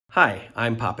Hi,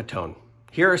 I'm Papa Tone.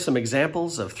 Here are some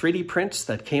examples of 3D prints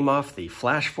that came off the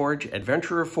Flashforge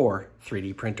Adventurer 4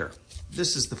 3D printer.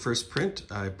 This is the first print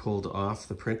I pulled off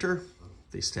the printer,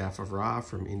 the Staff of Ra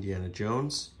from Indiana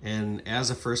Jones. And as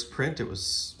a first print, it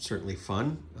was certainly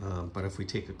fun. But if we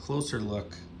take a closer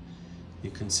look, you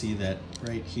can see that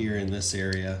right here in this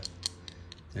area,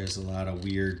 there's a lot of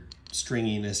weird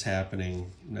stringiness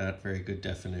happening, not very good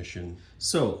definition.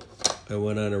 So I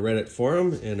went on a Reddit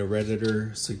forum and a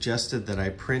Redditor suggested that I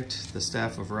print the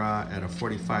Staff of Ra at a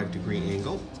 45-degree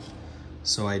angle.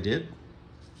 So I did.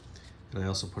 And I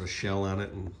also put a shell on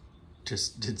it and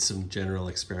just did some general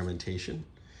experimentation.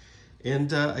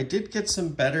 And I did get some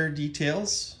better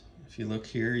details. If you look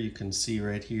here, you can see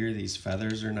right here, these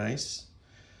feathers are nice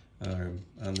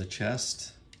on the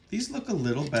chest. These look a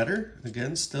little better.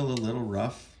 Again, still a little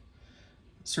rough.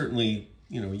 Certainly,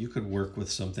 you know, you could work with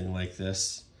something like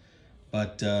this.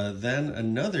 But then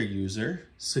another user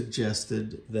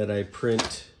suggested that I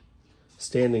print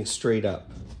standing straight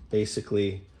up,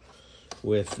 basically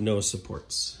with no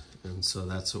supports. And so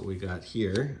that's what we got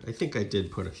here. I think I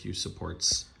did put a few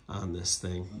supports on this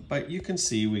thing. But you can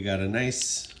see we got a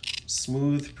nice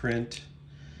smooth print.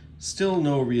 Still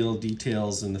no real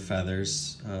details in the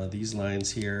feathers. These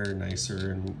lines here are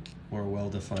nicer and more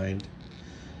well-defined.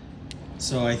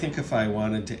 So I think if I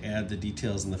wanted to add the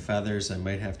details in the feathers, I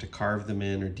might have to carve them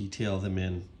in or detail them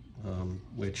in,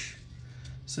 which,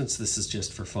 since this is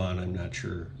just for fun, I'm not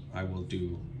sure I will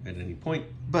do at any point.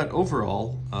 But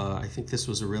overall, I think this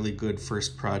was a really good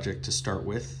first project to start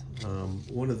with.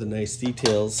 One of the nice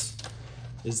details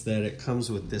is that it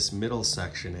comes with this middle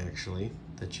section, actually,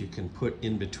 that you can put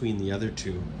in between the other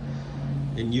two.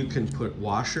 And you can put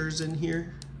washers in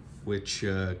here, which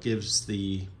gives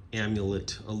the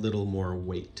amulet a little more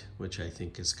weight, which I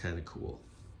think is kind of cool.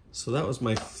 So that was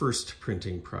my first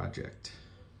printing project.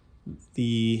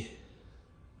 Or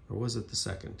was it the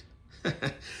second?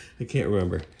 I can't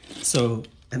remember. So,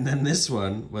 and then this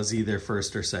one was either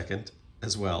first or second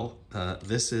as well.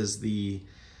 This is the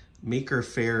Maker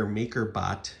Faire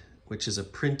MakerBot, which is a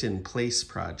print-in-place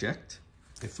project.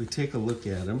 If we take a look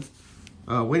at him,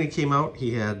 when he came out,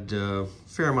 he had a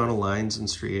fair amount of lines and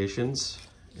striations.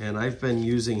 And I've been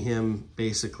using him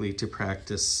basically to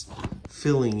practice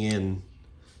filling in,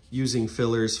 using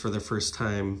fillers for the first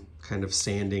time, kind of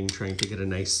sanding, trying to get a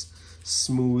nice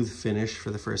smooth finish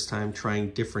for the first time,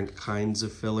 trying different kinds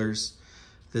of fillers.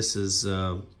 This is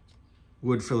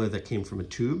wood filler that came from a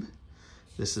tube.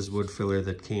 This is wood filler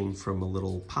that came from a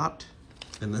little pot.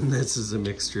 And then this is a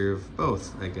mixture of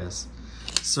both, I guess.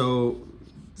 So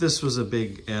this was a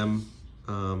big M.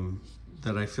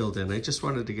 That I filled in. I just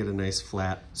wanted to get a nice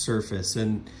flat surface,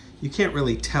 and you can't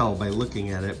really tell by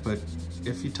looking at it, but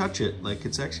if you touch it, like,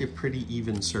 it's actually a pretty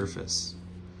even surface.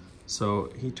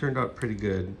 So he turned out pretty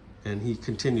good, and he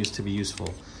continues to be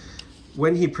useful.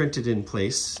 When he printed in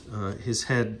place, his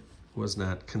head was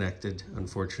not connected,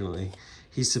 unfortunately.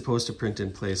 He's supposed to print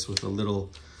in place with a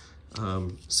little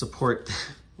support.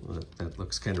 Well, that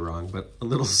looks kind of wrong, but a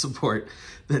little support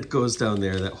that goes down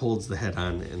there that holds the head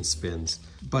on and spins.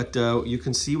 But you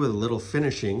can see with a little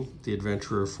finishing, the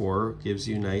Adventurer 4 gives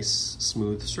you nice,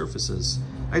 smooth surfaces.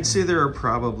 I'd say there are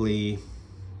probably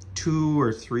 2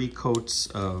 or 3 coats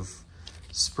of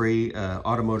spray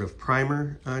automotive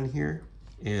primer on here,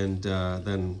 and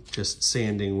then just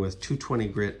sanding with 220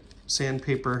 grit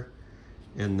sandpaper,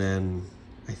 and then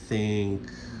I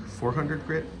think 400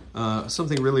 grit.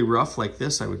 Something really rough like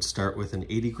this, I would start with an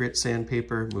 80 grit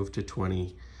sandpaper, move to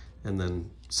 20, and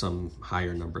then some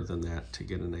higher number than that to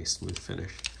get a nice smooth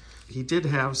finish. He did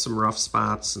have some rough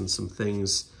spots and some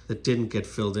things that didn't get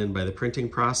filled in by the printing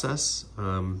process.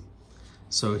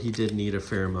 So he did need a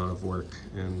fair amount of work,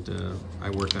 and I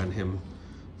work on him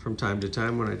from time to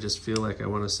time when I just feel like I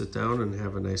want to sit down and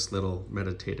have a nice little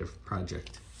meditative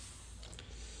project.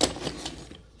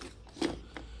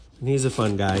 And he's a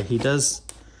fun guy. He does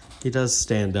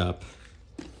stand up.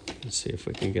 Let's see if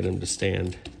we can get him to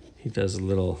stand. He does a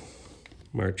little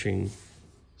marching,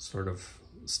 sort of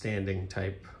standing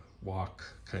type walk,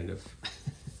 kind of.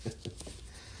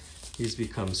 He's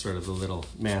become sort of a little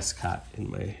mascot in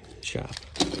my shop.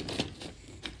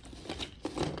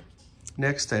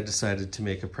 Next, I decided to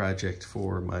make a project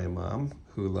for my mom,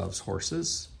 who loves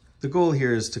horses. The goal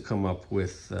here is to come up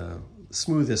with the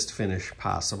smoothest finish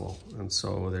possible. And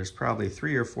so there's probably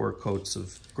 3 or 4 coats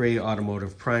of gray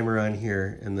automotive primer on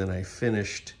here, and then I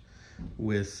finished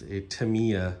with a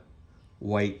Tamiya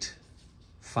white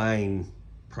fine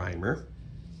primer.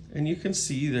 And you can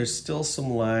see there's still some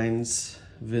lines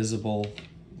visible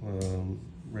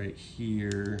right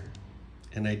here.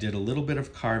 And I did a little bit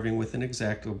of carving with an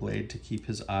X-Acto blade to keep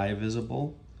his eye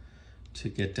visible. to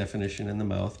get definition in the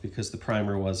mouth because the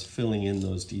primer was filling in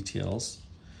those details.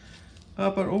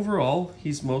 But overall,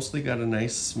 he's mostly got a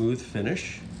nice smooth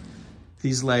finish.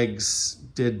 These legs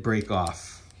did break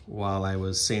off while I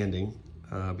was sanding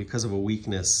because of a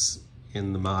weakness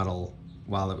in the model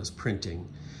while it was printing.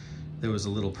 There was a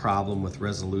little problem with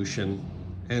resolution.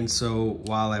 And so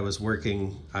while I was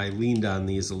working, I leaned on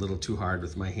these a little too hard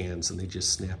with my hands and they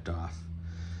just snapped off.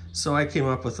 So I came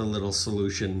up with a little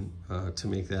solution to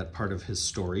make that part of his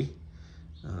story,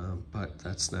 but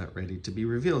that's not ready to be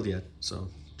revealed yet. So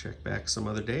check back some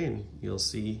other day and you'll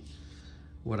see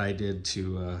what I did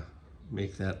to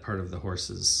make that part of the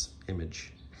horse's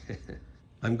image.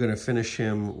 I'm gonna finish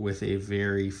him with a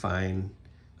very fine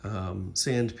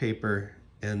sandpaper,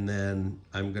 and then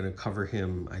I'm gonna cover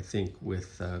him, I think,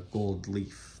 with gold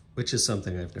leaf, which is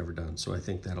something I've never done, so I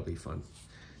think that'll be fun.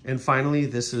 And finally,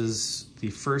 this is the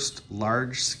first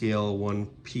large-scale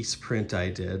one-piece print I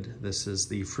did. This is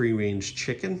the free-range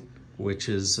chicken, which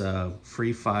is a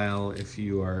free file if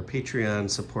you are a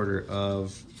Patreon supporter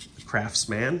of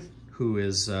Craftsman, who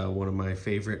is one of my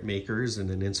favorite makers and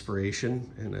an inspiration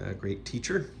and a great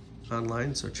teacher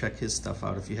online, so check his stuff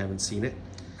out if you haven't seen it.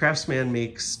 Craftsman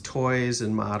makes toys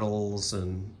and models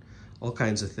and all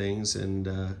kinds of things, and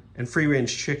Free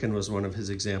Range Chicken was one of his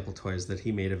example toys that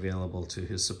he made available to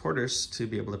his supporters to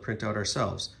be able to print out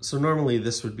ourselves. So normally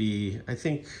this would be, I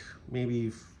think,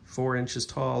 maybe 4 inches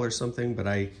tall or something, but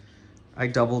I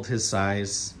doubled his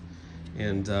size,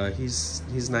 and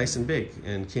he's nice and big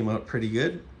and came out pretty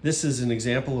good. This is an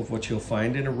example of what you'll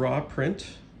find in a raw print.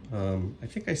 I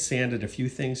think I sanded a few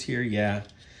things here, yeah.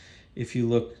 If you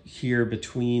look here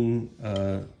between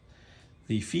the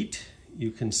feet, you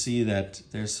can see that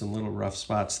there's some little rough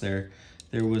spots there.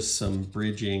 There was some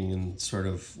bridging and sort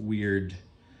of weird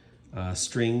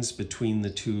strings between the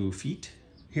 2 feet.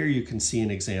 Here you can see an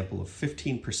example of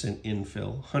 15%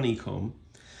 infill, honeycomb.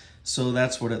 So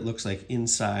that's what it looks like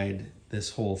inside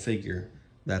this whole figure.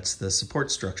 That's the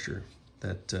support structure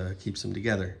that keeps them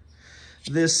together.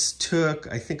 This took,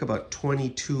 I think, about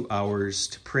 22 hours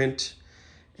to print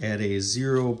at a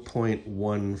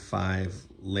 0.15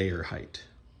 layer height,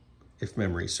 if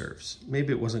memory serves.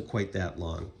 Maybe it wasn't quite that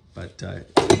long, but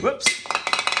whoops.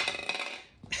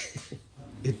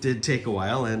 It did take a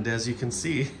while, and as you can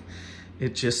see,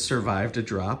 it just survived a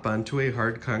drop onto a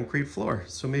hard concrete floor.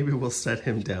 So maybe we'll set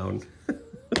him down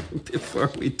before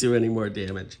we do any more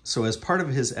damage. So as part of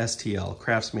his STL,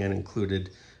 Craftsman included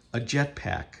a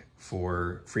jetpack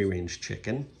for Free Range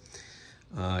Chicken.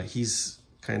 He's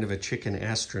kind of a chicken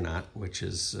astronaut, which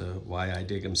is why I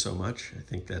dig him so much. I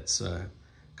think that's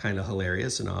kind of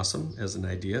hilarious and awesome as an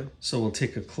idea. So we'll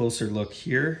take a closer look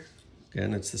here.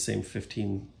 Again, it's the same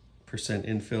 15%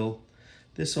 infill.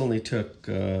 This only took,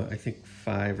 I think,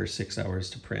 5 or 6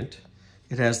 hours to print.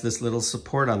 It has this little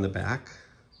support on the back.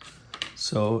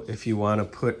 So if you want to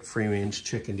put Free Range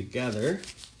Chicken together,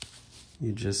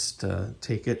 you just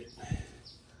take it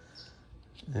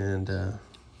and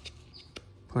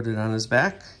put it on his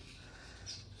back,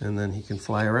 and then he can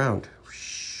fly around.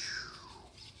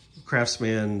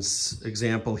 Craftsman's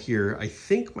example here, I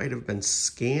think, might have been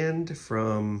scanned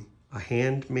from a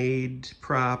handmade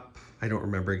prop. I don't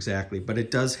remember exactly, but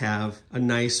it does have a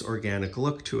nice organic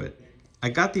look to it. I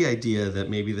got the idea that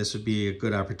maybe this would be a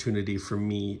good opportunity for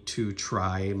me to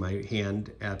try my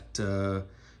hand at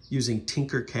using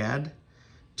Tinkercad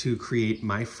to create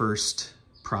my first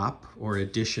prop or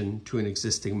addition to an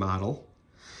existing model.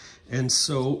 And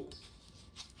so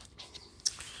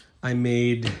I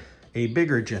made a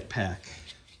bigger jetpack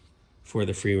for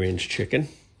the Free Range Chicken.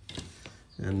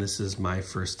 And this is my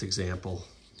first example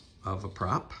of a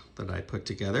prop that I put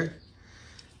together.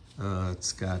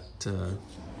 It's got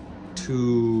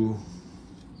 2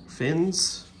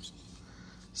 fins.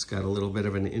 It's got a little bit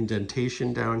of an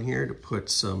indentation down here to put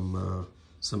some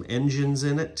engines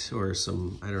in it, or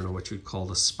some, I don't know what you'd call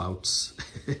the spouts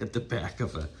at the back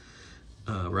of a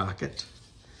rocket.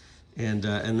 And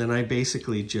then I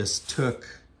basically just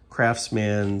took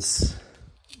Craftsman's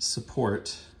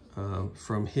support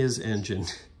from his engine.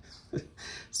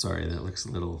 Sorry, that looks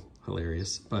a little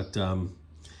hilarious, but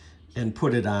and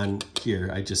put it on here.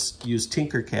 I just used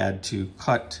Tinkercad to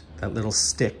cut that little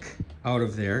stick out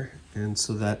of there, and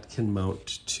so that can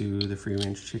mount to the Free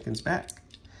Range Chicken's back.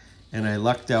 And I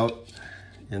lucked out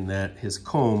in that his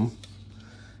comb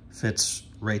fits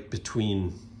right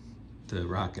between the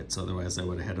rockets, otherwise I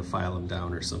would have had to file them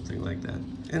down or something like that.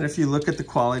 And if you look at the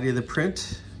quality of the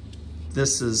print,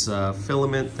 this is a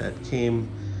filament that came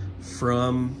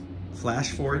from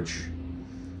Flashforge.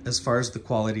 As far as the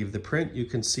quality of the print, you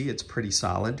can see it's pretty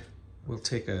solid. We'll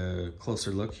take a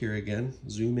closer look here again,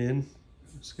 zoom in.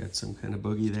 It's got some kind of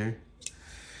boogie there.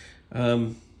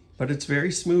 But it's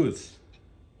very smooth.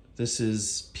 This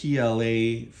is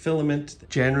PLA filament.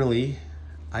 Generally,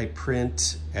 I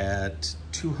print at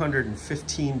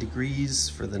 215 degrees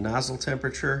for the nozzle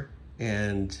temperature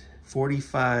and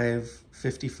 45,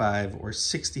 55, or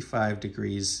 65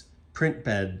 degrees print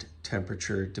bed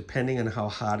temperature, depending on how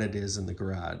hot it is in the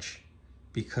garage,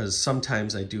 because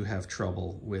sometimes I do have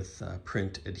trouble with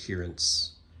print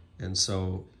adherence. And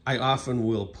so I often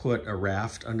will put a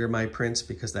raft under my prints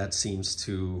because that seems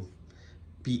to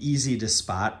be easy to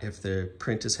spot if the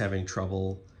print is having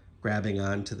trouble grabbing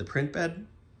onto the print bed.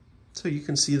 So you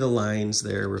can see the lines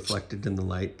there reflected in the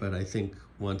light, but I think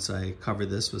once I cover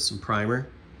this with some primer,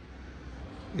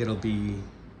 it'll be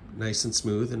nice and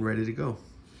smooth and ready to go.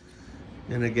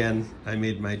 And again, I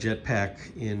made my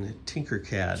jetpack in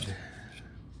Tinkercad,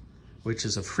 which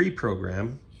is a free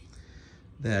program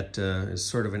that is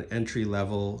sort of an entry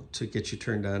level to get you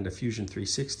turned on to Fusion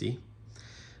 360.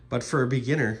 But for a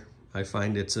beginner, I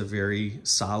find it's a very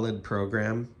solid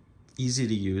program, easy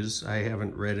to use. I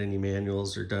haven't read any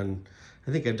manuals or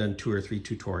I think I've done 2 or 3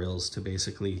 tutorials to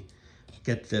basically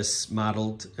get this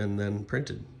modeled and then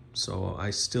printed. So I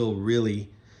still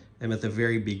really am at the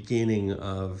very beginning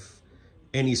of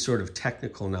any sort of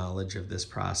technical knowledge of this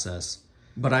process.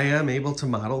 But I am able to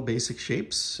model basic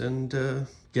shapes and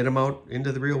get them out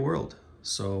into the real world.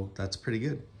 So that's pretty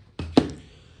good.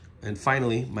 And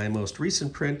finally, my most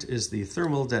recent print is the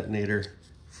thermal detonator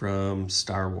from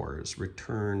Star Wars,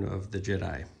 Return of the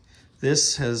Jedi.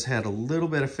 This has had a little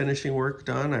bit of finishing work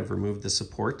done. I've removed the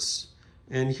supports.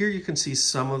 And here you can see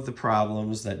some of the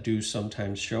problems that do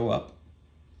sometimes show up.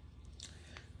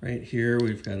 Right here,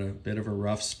 we've got a bit of a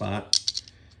rough spot.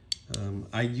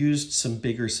 I used some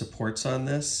bigger supports on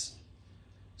this,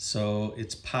 so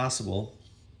it's possible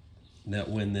that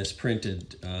when this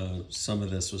printed, some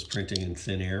of this was printing in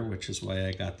thin air, which is why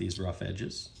I got these rough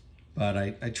edges. But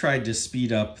I tried to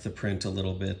speed up the print a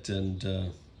little bit,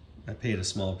 and I paid a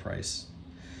small price.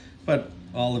 But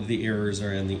all of the errors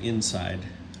are on the inside,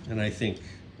 and I think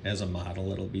as a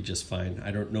model it'll be just fine.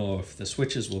 I don't know if the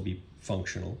switches will be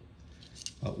functional,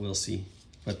 but we'll see.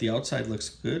 But the outside looks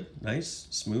good, nice,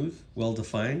 smooth, well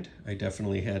defined. I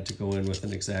definitely had to go in with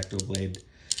an X-Acto blade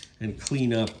and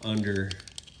clean up under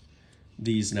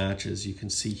these notches. You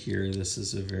can see here, this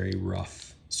is a very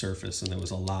rough surface and there was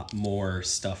a lot more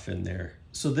stuff in there.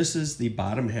 So this is the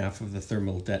bottom half of the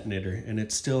thermal detonator, and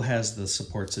it still has the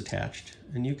supports attached.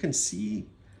 And you can see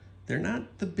they're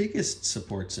not the biggest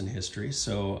supports in history,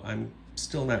 so I'm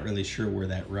still not really sure where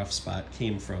that rough spot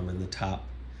came from in the top.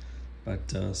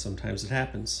 But sometimes it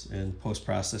happens, and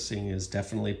post-processing is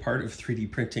definitely part of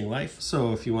 3D printing life.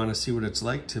 So if you want to see what it's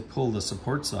like to pull the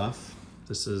supports off,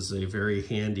 this is a very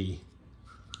handy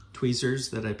tweezers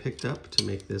that I picked up to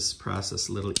make this process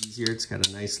a little easier. It's got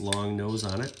a nice long nose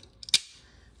on it.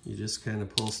 You just kind of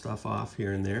pull stuff off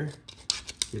here and there,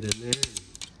 get in there, and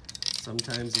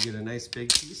sometimes you get a nice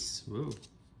big piece. Whoa.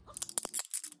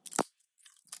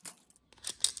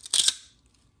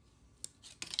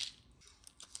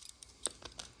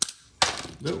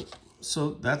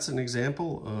 So that's an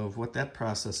example of what that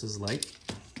process is like.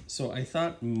 So I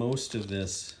thought most of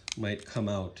this might come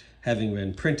out having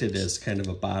been printed as kind of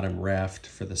a bottom raft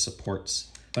for the supports,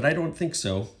 but I don't think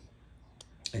so.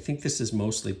 I think this is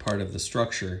mostly part of the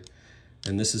structure,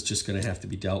 and this is just going to have to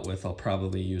be dealt with. I'll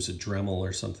probably use a Dremel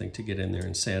or something to get in there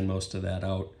and sand most of that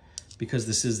out, because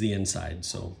this is the inside,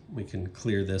 so we can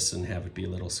clear this and have it be a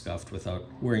little scuffed without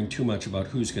worrying too much about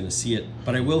who's going to see it.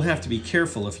 But I will have to be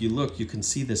careful. If you look, you can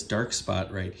see this dark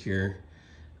spot right here.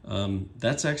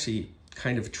 That's actually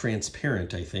kind of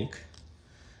transparent, I think.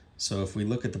 So if we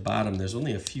look at the bottom, there's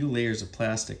only a few layers of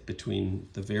plastic between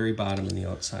the very bottom and the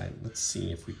outside. Let's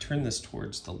see, if we turn this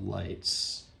towards the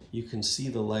lights, you can see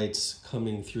the lights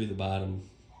coming through the bottom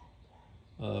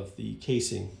of the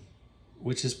casing,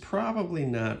 which is probably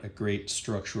not a great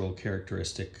structural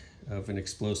characteristic of an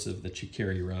explosive that you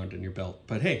carry around in your belt.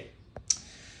 But hey,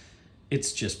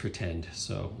 it's just pretend,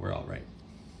 so we're all right.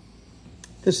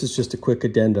 This is just a quick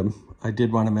addendum. I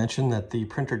did want to mention that the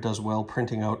printer does well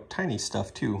printing out tiny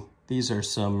stuff too. These are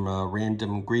some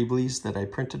random greeblies that I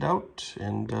printed out,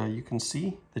 and you can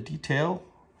see the detail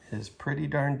is pretty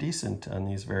darn decent on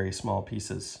these very small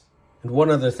pieces. And one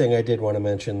other thing I did want to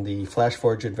mention, the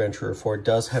Flashforge Adventurer 4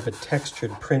 does have a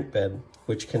textured print bed,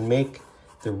 which can make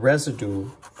the residue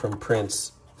from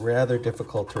prints rather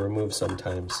difficult to remove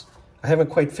sometimes. I haven't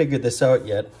quite figured this out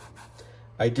yet.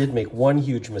 I did make one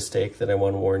huge mistake that I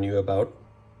want to warn you about.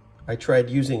 I tried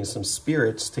using some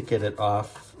spirits to get it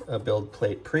off a build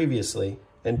plate previously,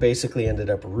 and basically ended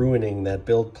up ruining that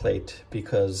build plate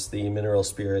because the mineral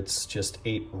spirits just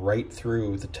ate right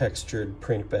through the textured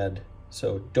print bed.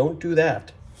 So don't do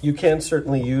that. You can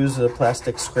certainly use a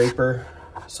plastic scraper.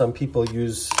 Some people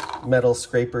use metal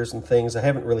scrapers and things. I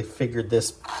haven't really figured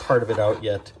this part of it out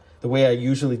yet. The way I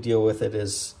usually deal with it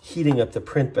is heating up the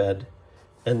print bed,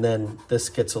 and then this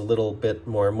gets a little bit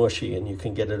more mushy and you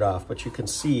can get it off. But you can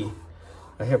see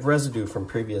I have residue from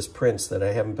previous prints that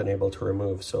I haven't been able to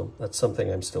remove, so that's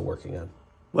something I'm still working on.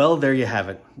 Well, there you have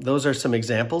it. Those are some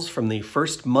examples from the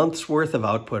first month's worth of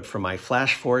output from my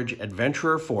Flashforge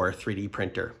Adventurer 4 3D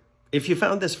printer. If you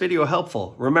found this video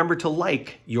helpful, remember to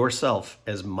like yourself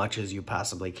as much as you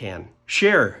possibly can.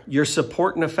 Share your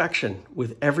support and affection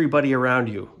with everybody around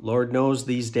you. Lord knows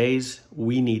these days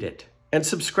we need it. And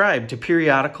subscribe to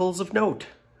periodicals of note.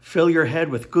 Fill your head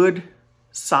with good,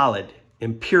 solid,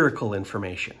 empirical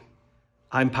information.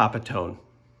 I'm Papa Tone.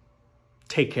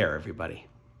 Take care, everybody.